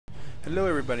Hello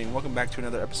everybody and welcome back to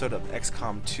another episode of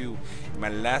XCOM 2. In my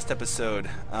last episode,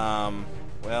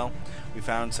 well, we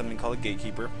found something called a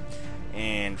gatekeeper,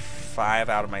 and 5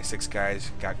 out of my 6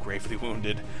 guys got gravely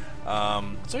wounded.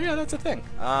 So yeah, that's a thing.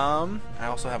 I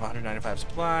also have 195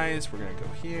 supplies. We're gonna go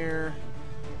here,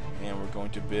 and we're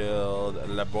going to build a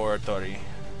laboratory.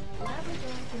 Laboratory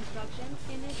construction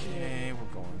initiated. Okay,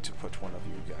 we're going to put one of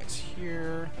you guys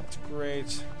here. That's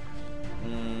great.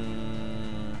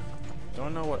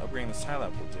 Don't know what upgrading the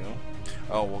Scilab will do.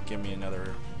 Oh, will give me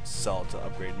another cell to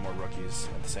upgrade more rookies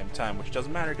at the same time, which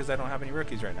doesn't matter because I don't have any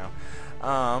rookies right now.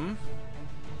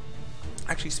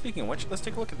 Actually, speaking of which, let's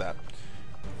take a look at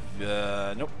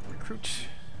that. Nope, recruit.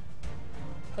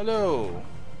 Hello,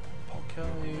 Paul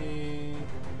Kelly.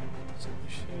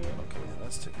 Okay,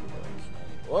 let's take a look.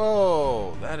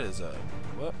 Whoa, that is a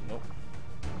what? Nope.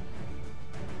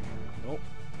 Nope.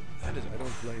 That is I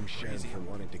don't blame Shen crazy. for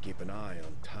wanting to keep an eye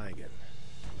on Tigan,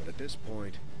 but at this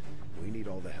point, we need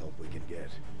all the help we can get.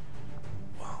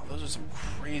 Wow, those are some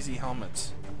crazy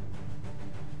helmets.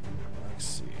 Let's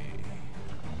see.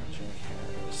 Jim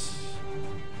Harris.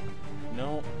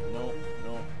 No.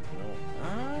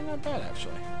 Not bad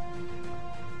actually.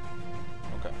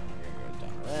 Okay, we're gonna go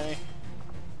down array.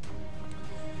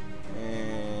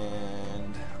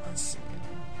 And let's see.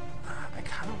 I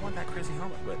kind of want that crazy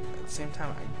helmet, but at the same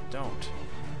time, I don't.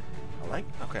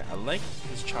 I like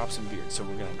his chops and beard, so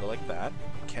we're gonna go like that.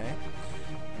 Okay,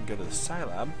 and go to the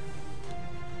Scilab.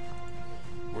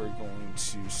 We're going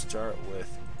to start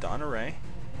with Don Array.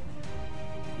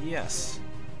 Yes.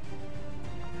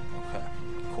 Okay,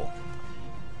 cool.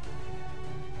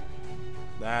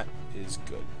 That is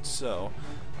good. So,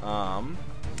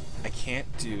 I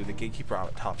can't do the Gatekeeper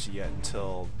autopsy yet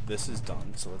until this is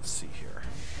done. So let's see here.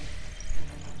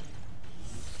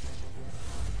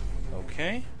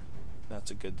 Okay,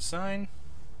 that's a good sign.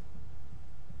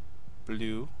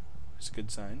 Blue is a good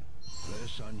sign.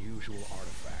 This unusual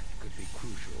artifact could be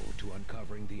crucial to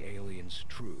uncovering the aliens'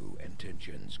 true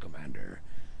intentions, Commander.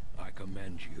 I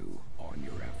commend you on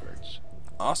your efforts.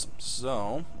 Awesome.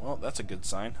 So, well, that's a good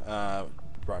sign.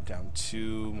 Brought down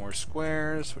 2 more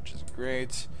squares, which is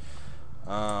great.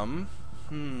 I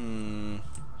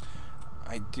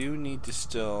do need to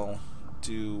still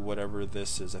do whatever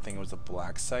this is. I think it was a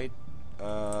black site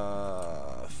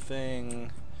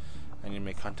thing. I need to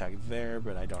make contact there,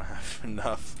 but I don't have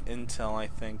enough intel, I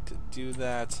think, to do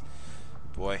that.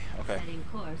 Boy, okay. Setting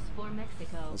course for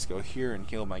Mexico. Let's go here and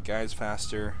heal my guys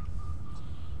faster.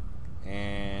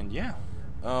 And yeah.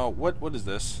 What is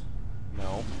this?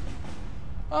 No.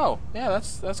 Oh, yeah,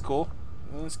 that's cool.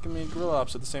 Let's give me a Guerrilla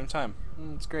ops at the same time.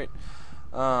 That's great.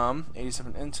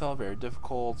 87 intel, very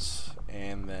difficult.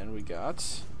 And then we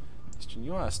got Eastern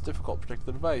US, difficult, protect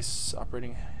the device,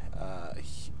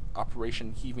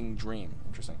 Operation Heaving Dream.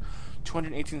 Interesting.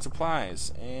 218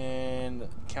 supplies, and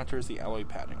counters the alloy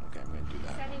padding. Okay, I'm going to do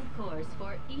that. Setting course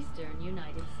for Eastern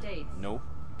United States. No.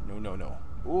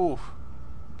 Ooh.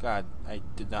 God, I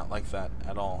did not like that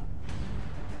at all.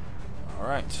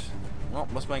 Alright. Well,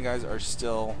 most of my guys are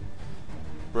still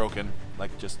broken.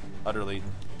 Like, just utterly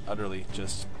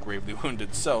just gravely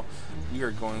wounded. So, we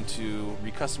are going to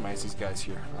recustomize these guys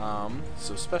here.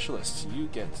 So, specialists, you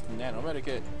get nano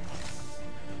medikit.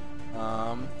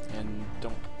 And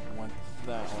don't want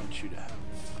that. I want you to have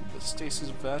the stasis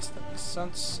vest. That makes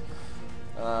sense.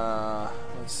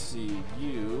 Let's see.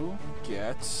 You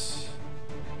get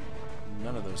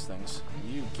none of those things.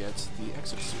 You get the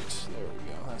exosuit. There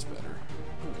we go. That's better.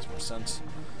 That makes more sense.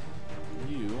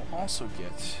 You also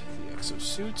get the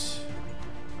exosuit.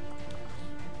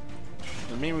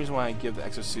 The main reason why I give the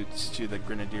exosuits to the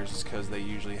Grenadiers is because they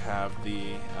usually have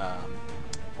the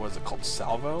what is it called,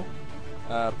 salvo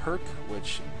perk,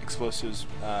 which explosives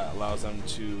allows them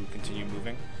to continue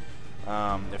moving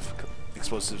if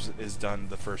explosives is done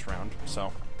the first round.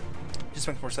 So it just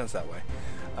makes more sense that way.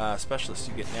 Specialist,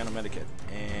 you get nano medikit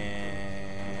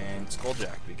and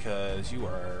skulljack because you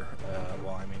are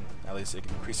well, I mean, at least it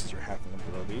increases your hacking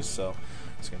abilities. So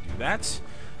it's gonna do that.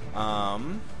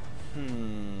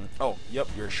 Oh, yep,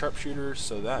 you're a sharpshooter,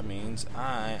 so that means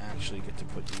I actually get to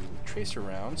put you with tracer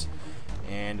rounds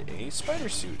and a spider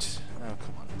suit. Oh,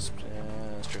 come on,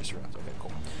 tracer rounds. Okay,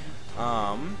 cool.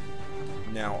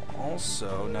 Now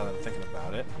also, now that I'm thinking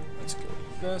about it, let's go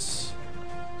with this.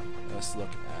 Let's look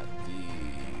at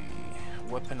the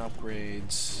weapon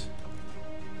upgrades.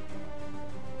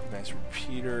 Advanced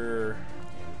repeater,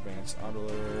 advanced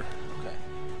autoloader. Okay.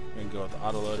 I'm gonna go with the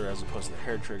autoloader as opposed to the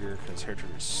hair trigger because hair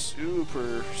trigger is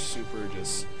super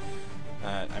just.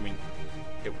 I mean,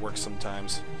 it works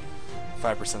sometimes.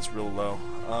 5% is real low.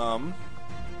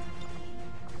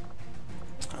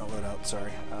 loadout,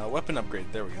 sorry. Weapon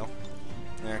upgrade, there we go.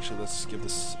 And actually, let's give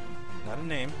this not a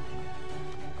name. I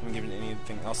haven't given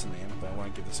anything else a name, but I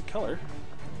want to give this a color.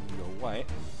 Go white.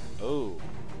 Oh,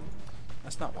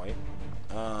 that's not white.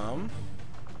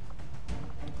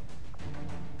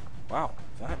 Wow,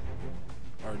 that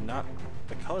are not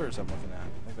the colors I'm looking at.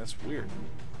 Like, that's weird.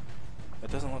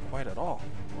 That doesn't look white at all.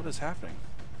 What is happening?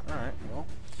 Alright, well,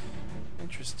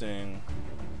 interesting.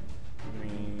 I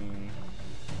mean,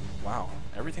 wow,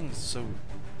 everything's so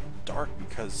dark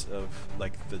because of,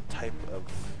 like, the type of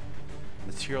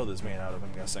material that's made out of,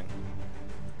 I'm guessing.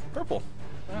 Purple.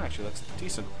 Actually, that's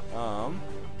decent.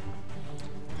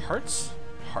 Hearts?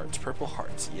 Hearts. Purple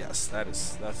hearts. Yes,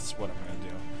 that's what I'm gonna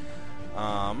do.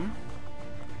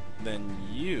 Then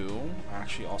you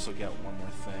actually also get one more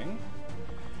thing.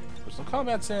 Personal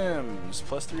combat sims,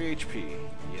 plus 3 HP.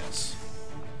 Yes.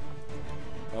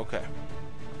 Okay.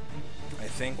 I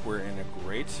think we're in a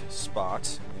great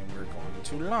spot, and we're going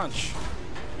to launch.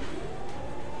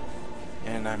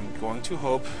 And I'm going to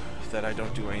hope that I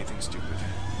don't do anything stupid.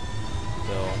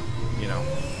 Though, you know,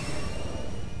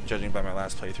 judging by my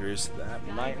last playthroughs, that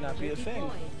might not be a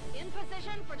thing. In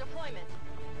position for deployment.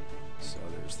 So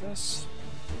there's this.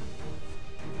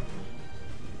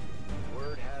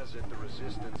 Word has it the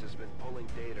Resistance has been pulling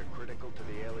data critical to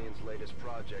the aliens' latest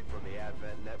project from the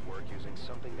Advent network using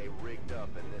something they rigged up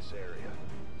in this area.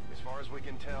 As far as we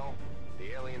can tell,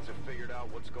 the aliens have figured out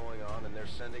what's going on and they're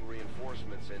sending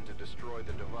reinforcements in to destroy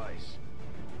the device.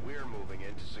 We're moving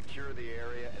in to secure the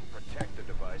area and protect the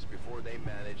device before they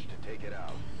manage to take it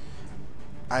out.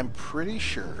 I'm pretty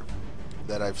sure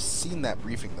that I've seen that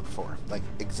briefing before, like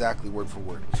exactly word for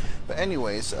word. But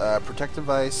anyways, protect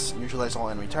device, neutralize all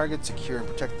enemy targets, secure and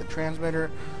protect the transmitter,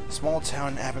 small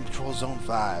town Advent Patrol Zone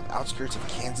 5, outskirts of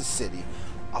Kansas City,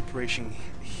 Operation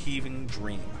Heaving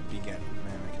Dream, begin.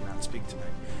 Man, I cannot speak tonight.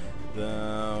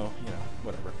 Though, you know,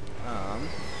 whatever.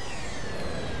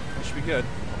 That should be good,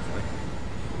 hopefully.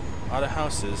 A lot of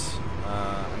houses.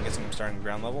 I'm guessing I'm starting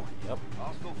ground level. Yep.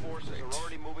 Hostile forces are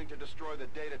already moving to destroy the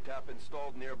data tap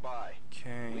installed nearby.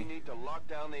 Okay. We need to lock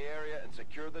down the area and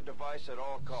secure the device at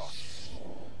all costs.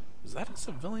 Is that a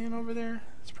civilian over there?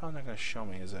 It's probably not going to show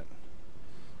me, is it?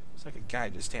 It's like a guy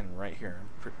just standing right here.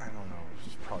 I don't know.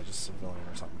 It's probably just a civilian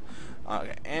or something.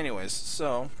 Okay. Anyways,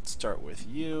 so let's start with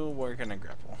you. We're going to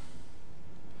grapple.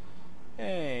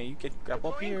 Hey, you get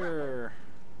grapple up here.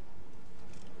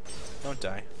 Don't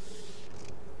die.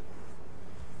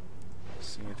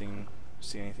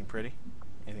 See anything pretty?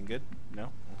 Anything good?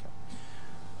 No? Okay.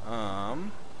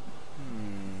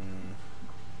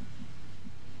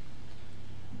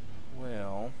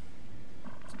 Well,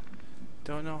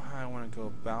 don't know how I want to go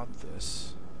about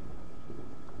this.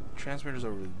 Transmitter's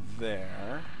over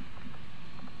there.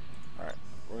 Alright,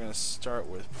 we're going to start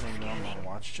with putting it on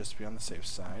watch just to be on the safe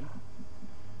side.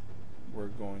 We're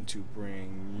going to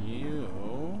bring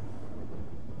you...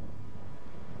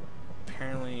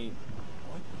 Apparently...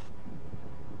 What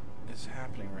is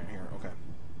happening right here? Okay.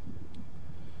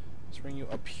 Let's bring you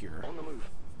up here. On the move.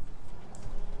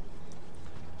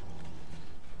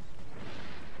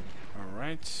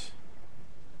 Alright.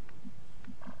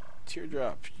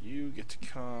 Teardrop, you get to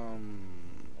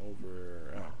come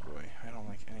over... Oh boy, I don't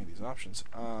like any of these options.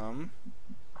 Oh,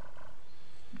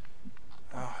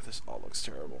 this all looks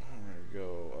terrible. I'm gonna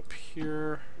go up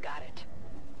here. Got it.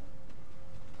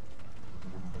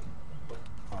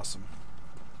 Awesome.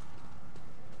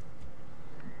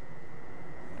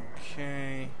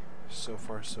 Okay. So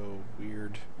far, so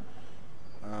weird.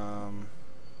 I'm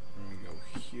gonna go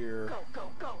here. Go,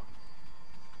 go, go.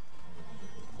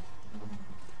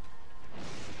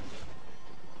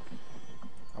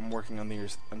 I'm working on the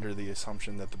under the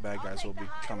assumption that the bad guys will be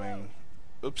coming.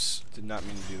 Oops, did not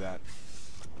mean to do that.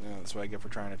 Yeah, that's what I get for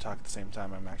trying to talk at the same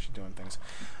time I'm actually doing things.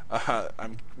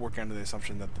 I'm working under the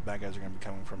assumption that the bad guys are going to be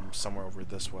coming from somewhere over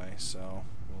this way, so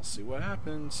we'll see what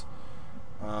happens.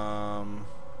 Oh,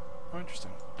 interesting,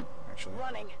 actually.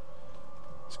 Running.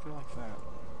 Let's go like that.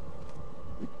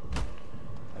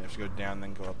 I have to go down,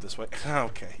 then go up this way.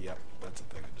 Okay, yep, that's the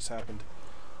thing that just happened.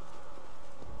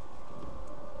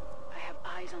 I have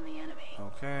eyes on the enemy.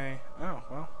 Okay. Oh,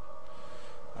 well.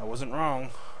 I wasn't wrong.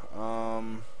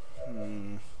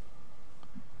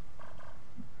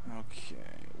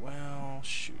 Okay, well,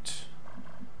 shoot.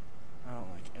 I don't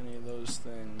like any of those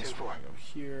things. We're gonna go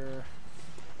here.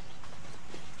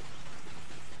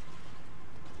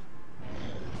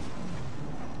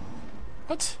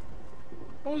 What?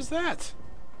 What was that?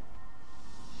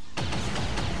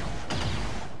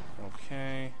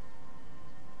 Okay.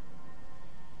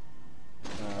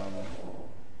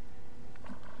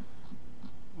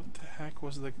 What the heck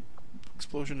was the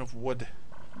explosion of wood?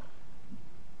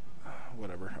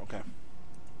 whatever. Okay.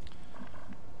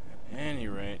 At any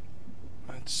rate,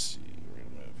 let's see. We're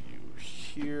gonna move you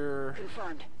here.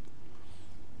 Confirmed.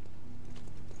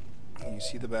 You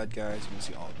see the bad guys. You can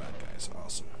see all the bad guys.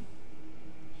 Awesome.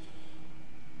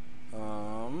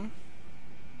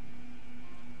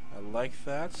 I like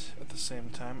that. At the same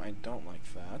time, I don't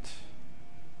like that.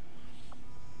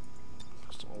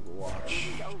 Just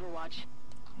Overwatch. Overwatch.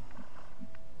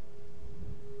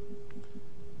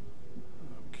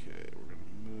 Okay, we're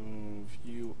gonna move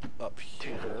you up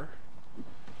here.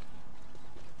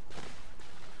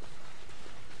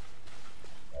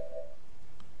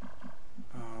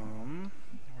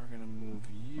 We're gonna move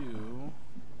you.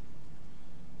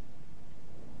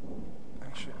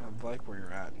 Actually, I like where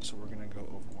you're at, so we're gonna go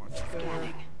Overwatch there.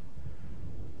 Scanning.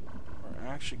 We're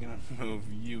actually gonna move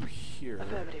you here.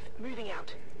 Affirmative. Moving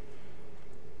out.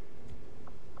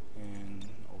 And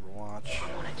Overwatch.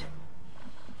 On it.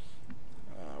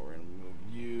 We're gonna move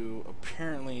you.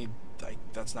 Apparently,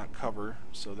 that's not cover,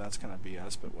 so that's kind of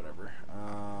BS, but whatever. We're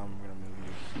gonna move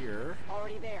you here.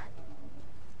 Already there.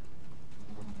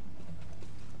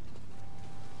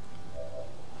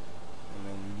 And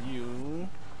then you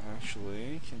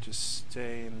actually can just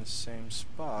stay in the same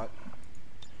spot.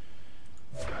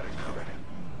 Got it covered.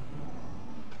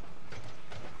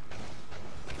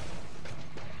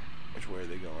 Which way are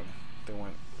they going? They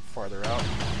went farther out.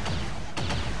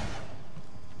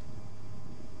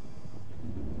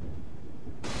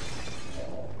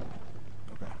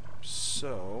 Okay,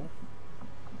 so...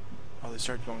 Oh, they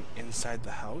started going inside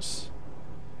the house?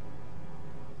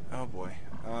 Oh boy.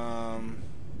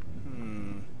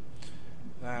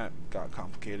 That got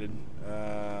complicated.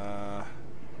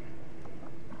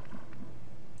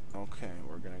 Okay,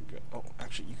 we're gonna go... Oh,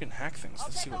 actually, you can hack things.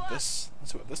 Let's see what this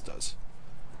does.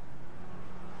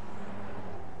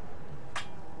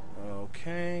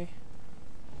 Okay.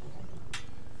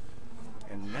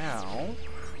 And now...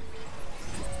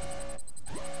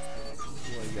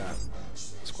 What do we got?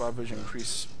 Squad vision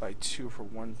increased by 2 for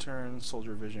 1 turn.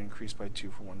 Soldier vision increased by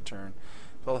 2 for 1 turn.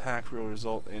 Spell hack will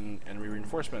result in enemy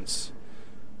reinforcements.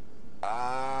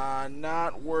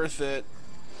 Not worth it.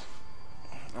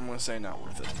 I'm gonna say not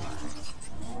worth it.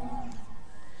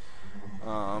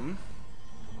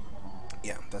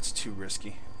 Yeah, that's too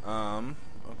risky.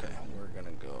 Okay, we're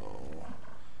gonna go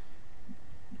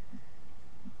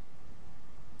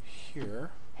here.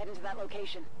 Head into that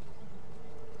location.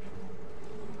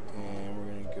 And we're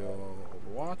gonna go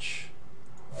Overwatch.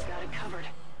 Got it covered.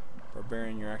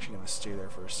 Barbarian, you're actually gonna stay there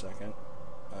for a second.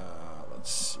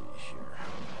 Let's see here.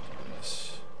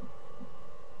 This.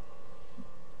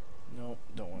 Nope,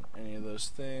 don't want any of those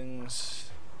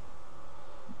things.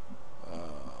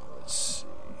 Let's see.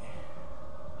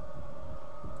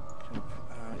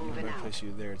 Even if I place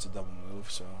you there, it's a double move,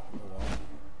 so oh well.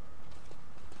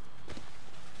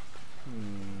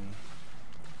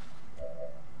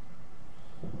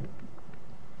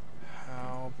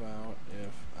 How about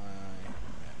if I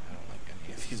don't like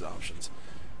any of these options.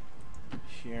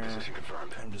 Here,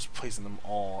 I'm just placing them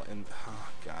all in. Oh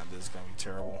god, this is gonna be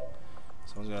terrible.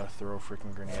 Someone's gonna throw a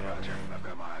freaking grenade at me. I've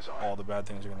got my eyes on All the bad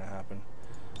things are gonna happen.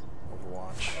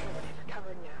 Overwatch.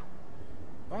 Covered now.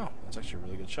 Wow, that's actually a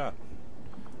really good shot.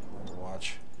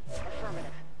 Overwatch.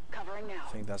 Affirmative. Covering now. I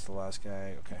think that's the last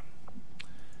guy. Okay.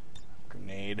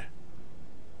 Grenade.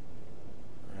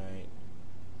 Right.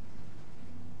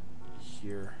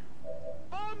 Here.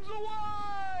 Bombs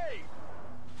away!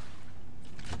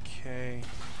 Okay.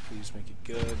 Please make it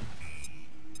good.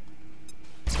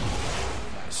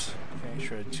 Nice. Okay,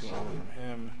 shredded 2 all from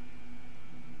him.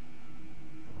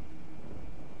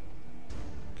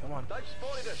 Come on. They've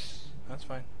spotted us. That's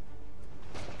fine.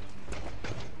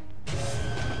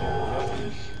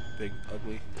 Yep. Big,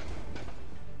 ugly.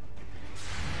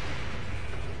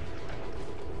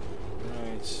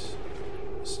 Right.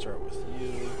 Start with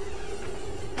you.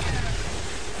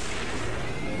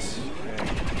 This. Okay.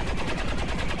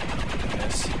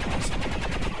 This. Awesome.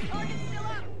 Target's still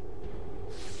up.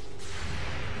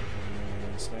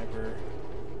 And sniper.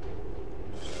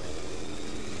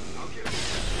 I'll get it.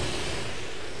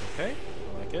 Okay, I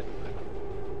like it.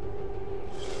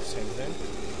 Same thing.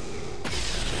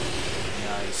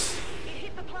 Nice. It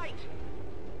hit the plate.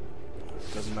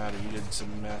 Doesn't matter, you did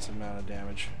some massive amount of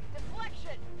damage.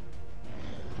 Deflection.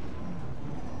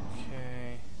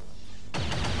 Okay.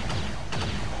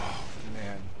 Oh,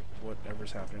 man.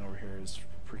 Whatever's happening over here is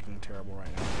freaking terrible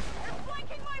right now. They're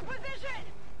flanking my position.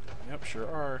 Yep, sure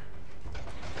are.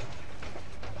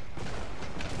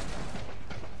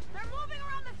 They're moving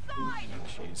around the side.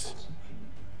 Jeez.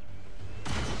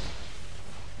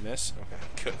 Miss? Okay,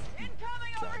 good.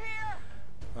 Incoming over here.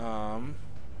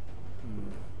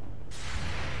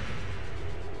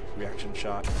 deflection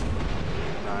shot.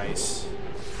 Nice.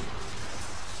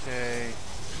 Okay.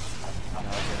 Now I'm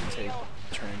gonna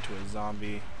turn into a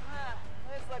zombie.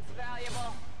 This looks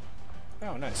valuable.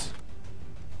 Oh, nice.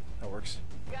 That works.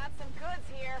 Got some goods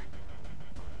here.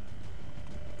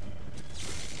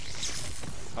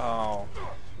 Oh,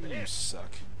 you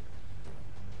suck.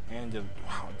 And did,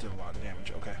 wow, it did a lot of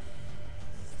damage. Okay.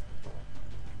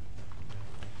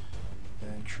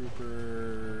 And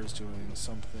troopers doing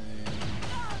something.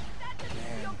 That doesn't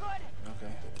Man. feel good.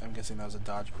 Okay, I'm guessing that was a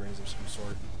dodge graze of some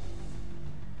sort.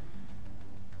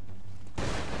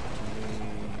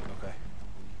 Okay.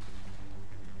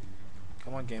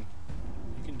 Come on, game.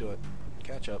 You can do it.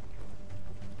 Catch up.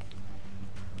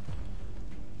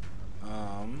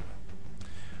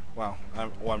 Wow.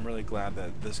 I'm really glad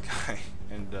that this guy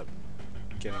ended up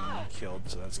getting killed,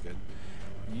 so that's good.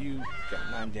 You got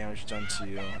 9 damage done to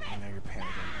you, and now you're panicking.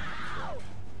 Oh, crap.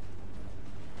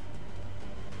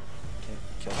 Can't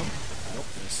kill him? Nope,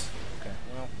 miss. Okay,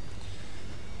 well,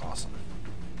 awesome.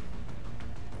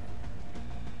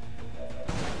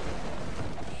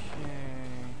 Okay.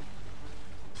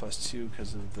 +2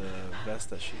 because of the vest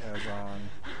that she has on.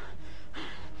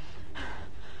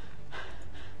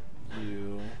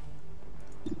 You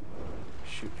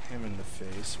shoot him in the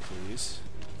face, please.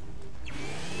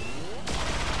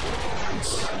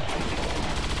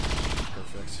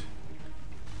 Perfect.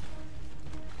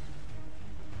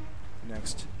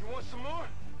 Next. You want some more?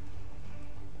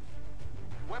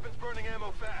 Weapons burning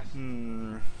ammo fast. Okay,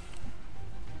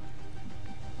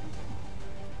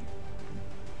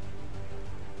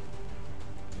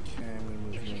 I'm gonna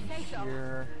move you in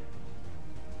here.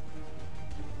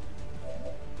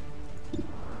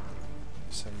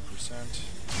 7%.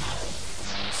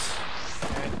 Nice.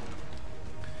 Okay.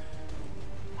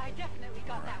 I definitely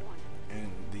got that one.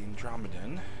 And the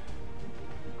Andromedan.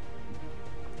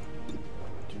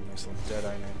 Do a nice little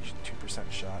Deadeye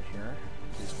 92% shot here.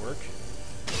 Please work.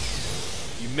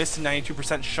 You missed a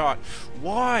 92% shot.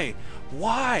 Why?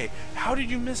 Why? How did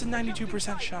you miss a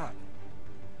 92% shot?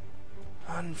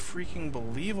 Unfreaking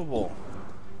believable.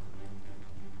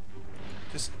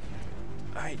 Just,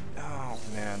 oh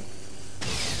man.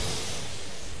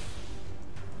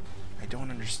 I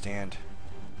don't understand.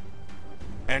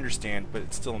 I understand, but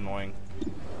it's still annoying.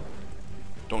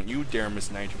 Don't you dare miss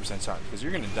 92% shot, because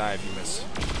you're gonna die if you miss.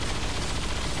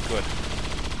 Good.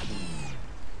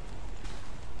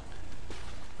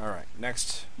 Alright,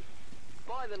 next.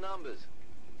 By the numbers.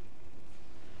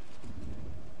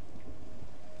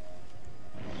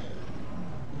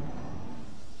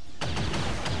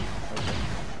 Okay.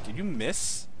 Did you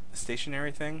miss the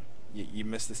stationary thing? You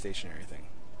missed the stationary thing.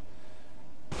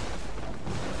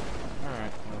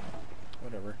 Alright, well,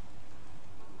 whatever.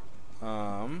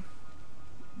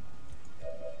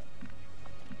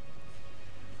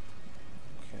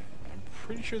 Okay, I'm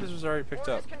pretty sure this was already picked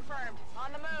up. Orders confirmed.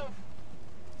 On the move.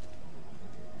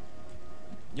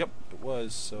 Yep, it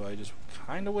was, so I just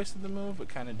kind of wasted the move, but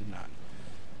kind of did not.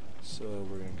 So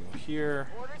we're going to go here.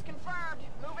 Orders confirmed.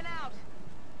 Moving out.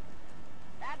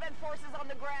 Advent forces on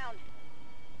the ground.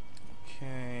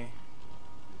 Okay.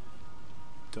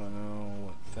 Don't know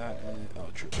what that is. Oh,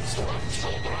 true.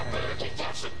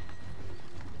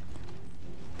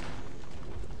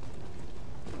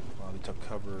 Wow, they took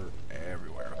cover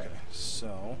everywhere. Okay,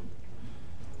 so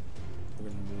we're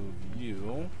going to move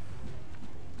you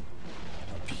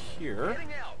up here.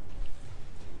 Getting out.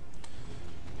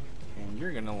 And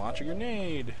you're going to launch a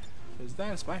grenade. Because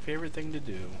that's my favorite thing to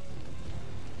do.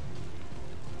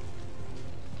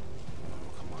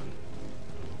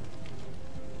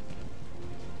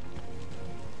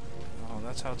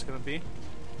 That's how it's gonna be.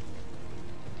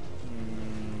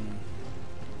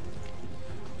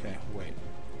 Okay, wait.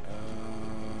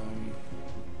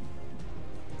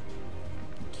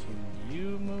 Can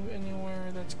you move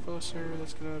anywhere that's closer?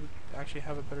 That's gonna actually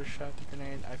have a better shot at the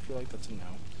grenade? I feel like that's a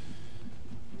no.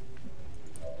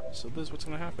 So this is what's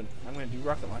gonna happen. I'm gonna do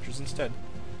rocket launchers instead.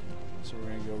 So we're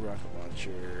gonna go rocket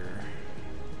launcher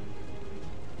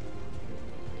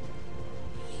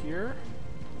here.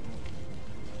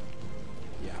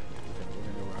 Yeah, okay, we're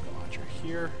gonna go rocket launcher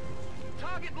here.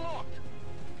 Target locked.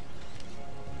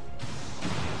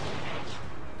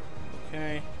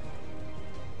 Okay.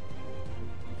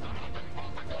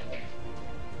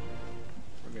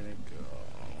 We're gonna go.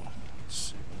 Let's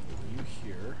see, you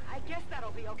here. I guess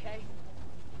that'll be okay.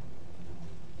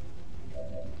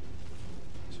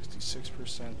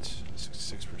 66%.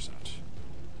 66%.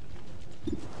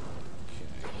 Okay,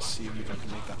 let's see if you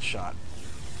can make that shot.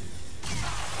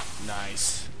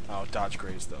 Nice. Oh, dodge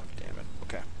graze though. Damn it.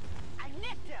 Okay. I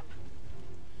nicked him.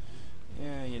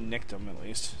 Yeah, you nicked him at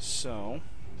least. So,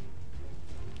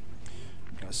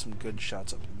 some good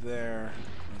shots up there.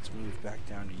 Let's move back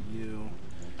down to you.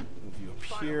 Move you up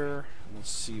here. Let's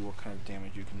see what kind of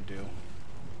damage you can do.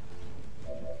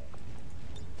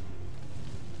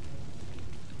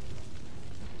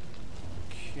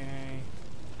 Okay.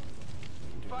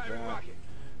 Do that.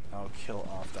 I'll kill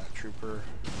off that trooper.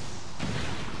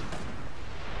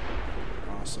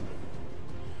 Awesome.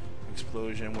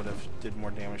 Explosion would have did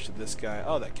more damage to this guy.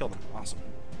 Oh, that killed him. Awesome.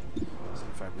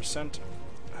 75%.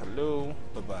 Hello.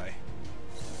 Bye-bye.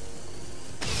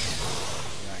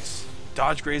 Nice.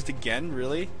 Dodge grazed again?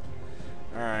 Really?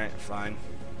 Alright, fine.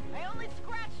 I only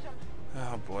scratched him.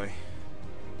 Oh, boy.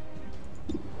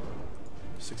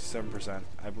 67%.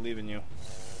 I believe in you.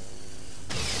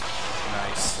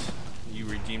 Nice. You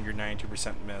redeemed your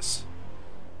 92% miss.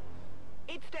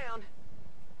 It's down.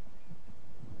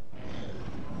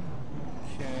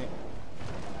 Okay.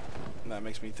 And that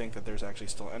makes me think that there's actually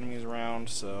still enemies around,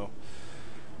 so...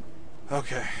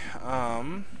 Okay.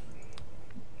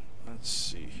 Let's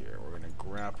see here. We're going to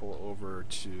grapple over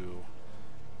to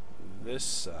this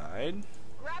side.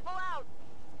 Grapple out.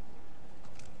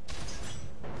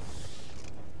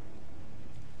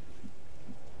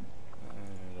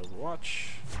 And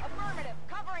Overwatch. Affirmative.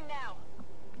 Covering now.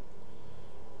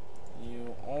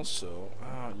 You also...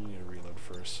 you need to reload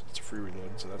first. It's a free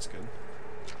reload, so that's good.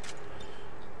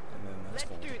 And then that's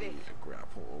Let's going do to be this. a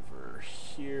grapple over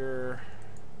here.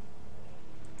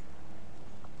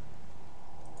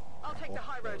 I'll take the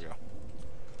high There we road.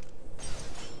 go.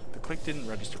 The click didn't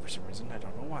register for some reason. I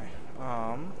don't know why.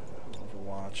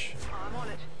 Overwatch. I'm on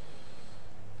it.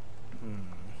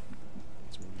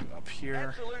 Let's move you up here.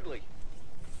 Absolutely.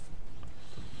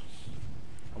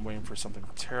 I'm waiting for something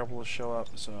terrible to show up,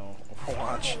 so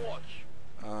Overwatch.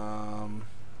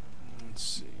 Let's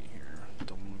see here.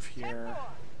 Double move here.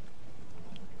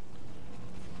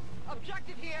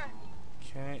 Objective here.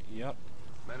 Okay, yep.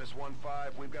 Menace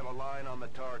 1-5, we've got a line on the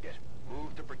target.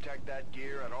 Move to protect that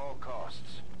gear at all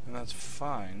costs. And that's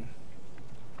fine.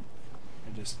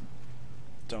 I just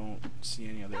don't see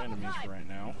any other enemies right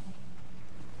now.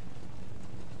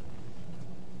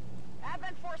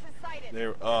 Advent forces sighted.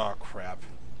 There. Oh, crap.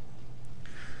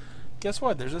 Guess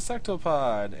what? There's a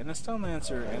sectopod, and a stone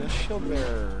lancer, and a shield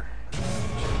bearer.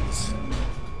 Jeez.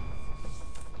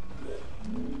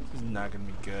 This is not gonna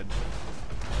be good.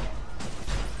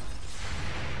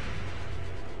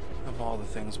 Of all the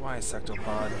things, why a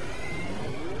sectopod?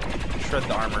 Shred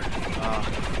the armor. Oh,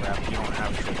 crap. You don't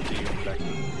have shred, do you, Becky?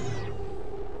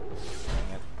 Dang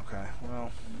it. Okay,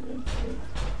 well.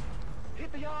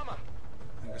 Hit the armor.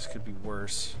 I think this could be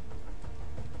worse.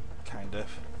 Kind of.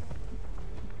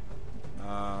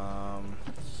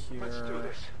 Here. Let's do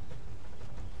this.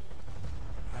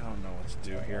 I don't know what to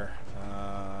do here.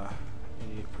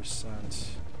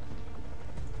 88%.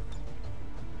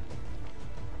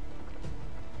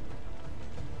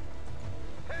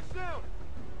 Heads down.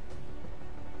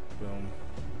 Boom.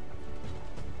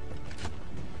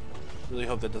 Really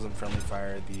hope that doesn't friendly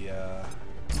fire the, I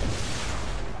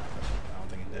don't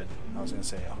think it did. I was gonna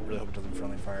say, I really hope it doesn't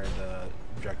friendly fire the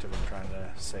objective I'm trying to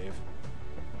save.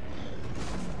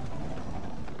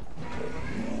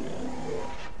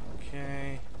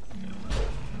 Okay.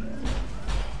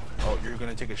 Oh, you're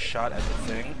gonna take a shot at the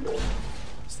thing?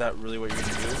 Is that really what you're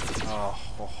gonna do? Oh,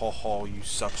 ho, ho, ho, you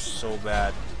suck so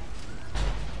bad.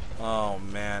 Oh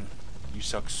man, you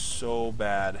suck so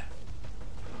bad.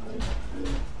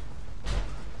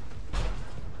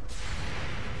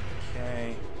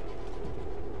 Okay.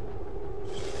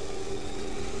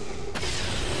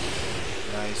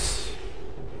 Nice.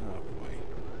 Oh boy.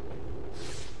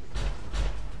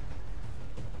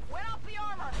 Went off the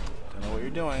armor. Don't know what you're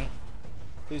doing.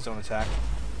 Please don't attack.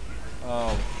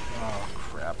 Oh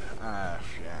crap. Ah,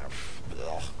 yeah.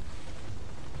 Ugh.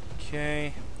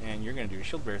 Okay, and you're gonna do a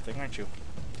shield bearer thing, aren't you?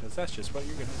 Because that's just what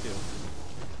you're gonna do.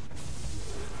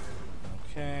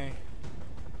 Okay.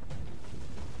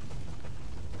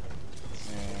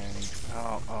 And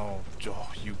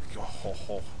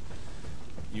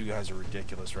you guys are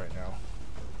ridiculous right now.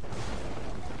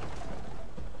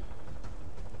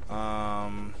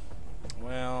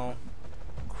 Well,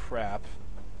 crap.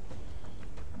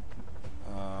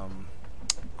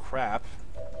 Crap.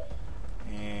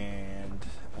 And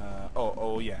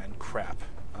oh yeah, and crap.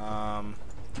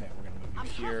 Okay, we're gonna move you I'm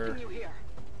here. trusting you here.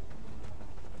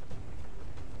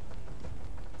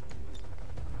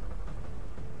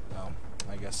 Oh,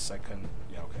 I guess I couldn't.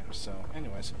 Yeah, okay. So,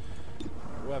 anyways,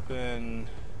 weapon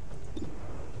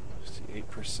 68%,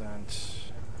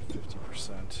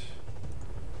 50%.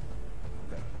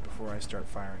 Okay, before I start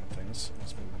firing things,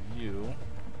 let's move you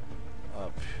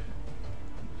up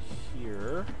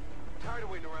here. Tired of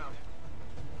waiting around.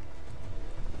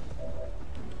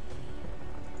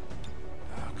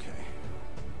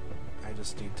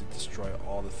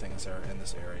 in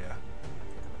this area.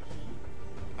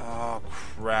 Oh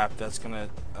crap! That's gonna.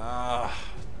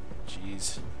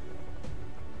 Jeez.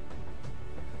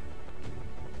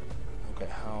 Okay,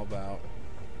 how about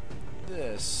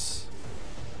this?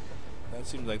 That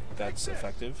seems like that's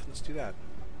effective. Let's do that.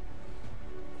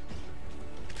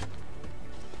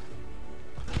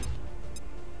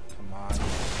 Come on.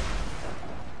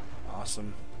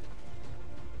 Awesome.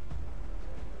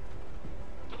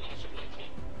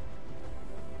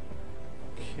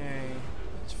 Okay,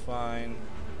 that's fine.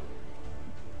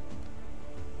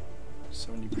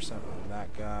 70% on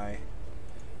that guy.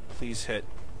 Please hit.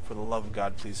 For the love of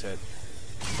God, please hit.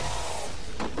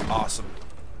 Awesome.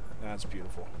 That's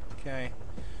beautiful. Okay.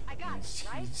 I got it,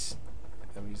 right?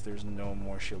 That means there's no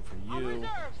more shield for On you.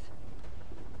 reserves.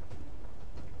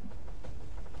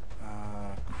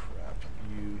 Crap.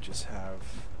 You just have...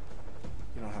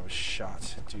 You don't have a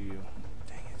shot, do you?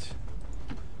 Dang it.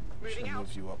 Moving Should have out.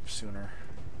 moved you up sooner.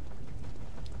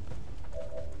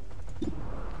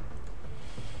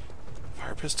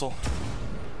 Fire pistol.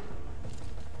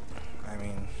 I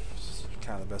mean, it's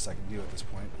kind of the best I can do at this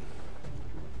point.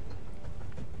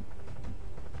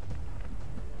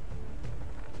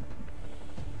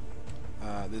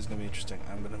 This is going to be interesting.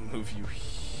 I'm going to move you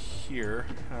here.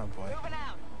 Oh boy. Moving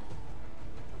out.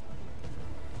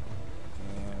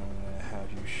 And I'm going to have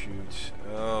you shoot.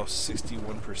 Oh,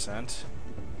 61%.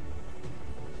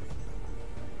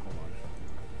 Hold on.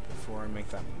 Before I make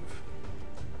that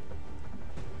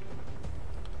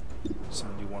move.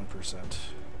 71%.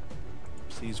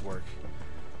 Please work.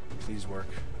 Please work.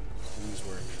 Please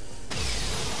work.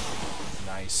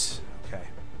 Nice. Okay.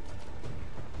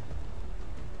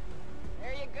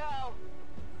 There you go.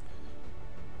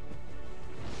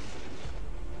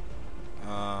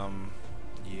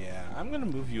 Yeah, I'm gonna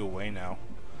move you away now.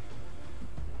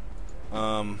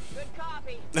 Good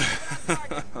copy. Moving out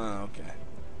target. Okay.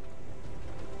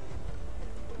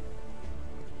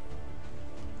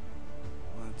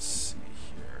 Let's see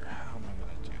here. How am I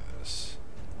gonna do this?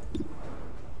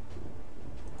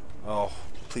 Oh,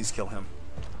 please kill him.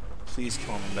 Please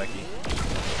kill him, Becky.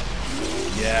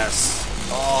 Yes.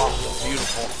 Oh,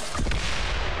 beautiful.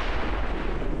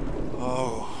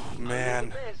 Oh,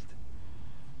 man.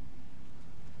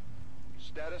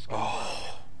 Status confirmed.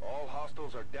 All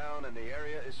hostiles are down and the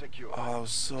area is secure. Oh, that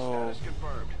was so Status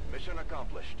confirmed. Mission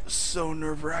accomplished.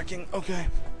 nerve-wracking. Okay.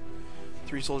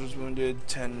 3 soldiers wounded,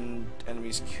 10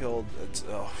 enemies killed. That's,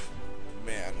 oh,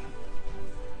 man.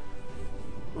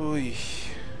 Oy.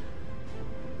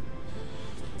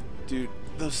 Dude,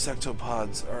 those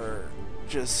sectopods are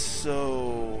just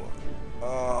so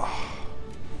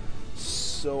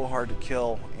hard to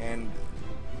kill, and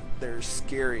they're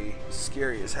scary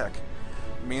as heck.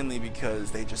 Mainly because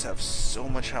they just have so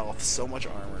much health, so much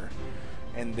armor,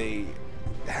 and they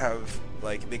have,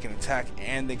 like, they can attack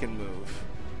and they can move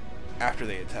after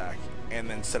they attack, and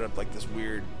then set up like this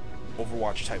weird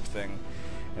Overwatch type thing.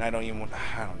 And I don't know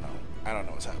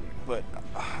what's happening, but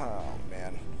oh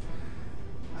man.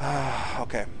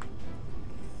 Okay.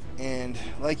 And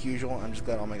like usual, I'm just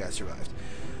glad all my guys survived.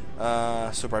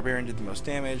 So Barbarian did the most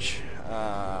damage,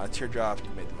 Teardrop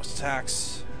made the most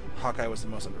attacks, Hawkeye was the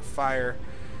most under fire,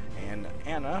 and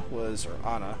Anna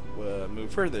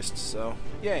moved furthest, so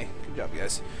yay, good job,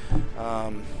 guys.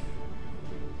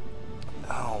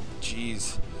 Oh,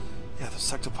 jeez. Yeah, the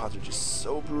sectopods are just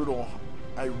so brutal.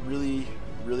 I really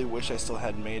wish I still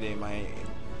had Mayday,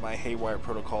 my Haywire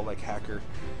protocol like hacker,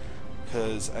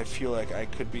 because I feel like I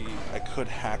could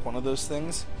hack one of those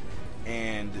things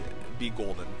and be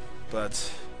golden,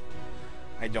 but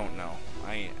I don't know.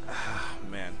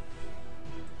 Man,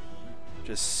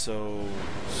 just so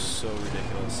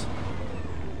ridiculous.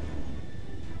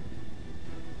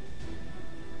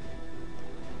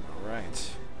 All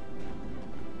right.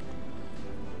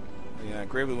 Yeah,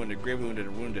 gravely wounded,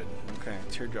 and wounded. Okay,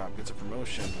 Teardrop gets a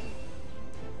promotion.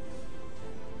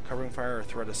 Covering fire or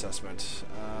threat assessment?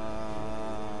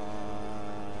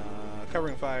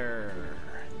 Covering fire.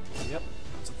 Yep,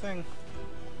 that's a thing.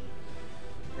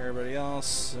 Everybody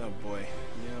else, oh boy.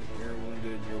 Yep, you're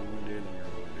wounded, and you're wounded.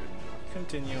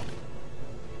 Continue.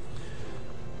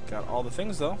 Got all the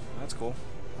things though. That's cool.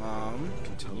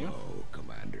 Continue. Hello,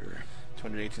 Commander.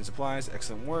 218 supplies,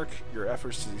 excellent work. Your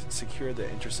efforts to secure the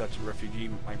intercepted refugee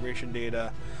migration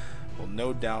data will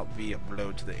no doubt be a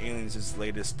blow to the aliens'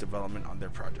 latest development on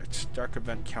their project. Dark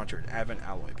event countered Advent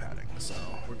alloy padding. So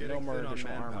We're getting no more thin on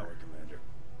additional manpower, armor. Commander.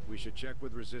 We should check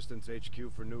with Resistance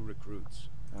HQ for new recruits.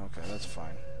 Okay, that's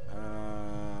fine.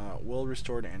 Will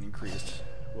restored and increased.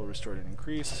 Will restored and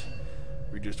increased.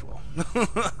 Reduced will.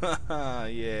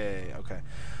 Yay. Okay.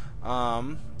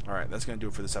 Alright, that's going to do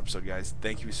it for this episode, guys.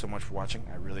 Thank you so much for watching.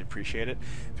 I really appreciate it.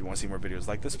 If you want to see more videos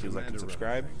like this, please like and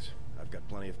subscribe. I've got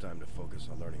plenty of time to focus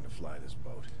on learning to fly this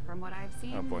boat. From what I've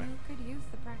seen, Oh, boy. you could use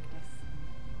the practice.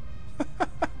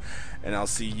 And I'll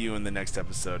see you in the next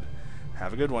episode.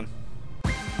 Have a good one.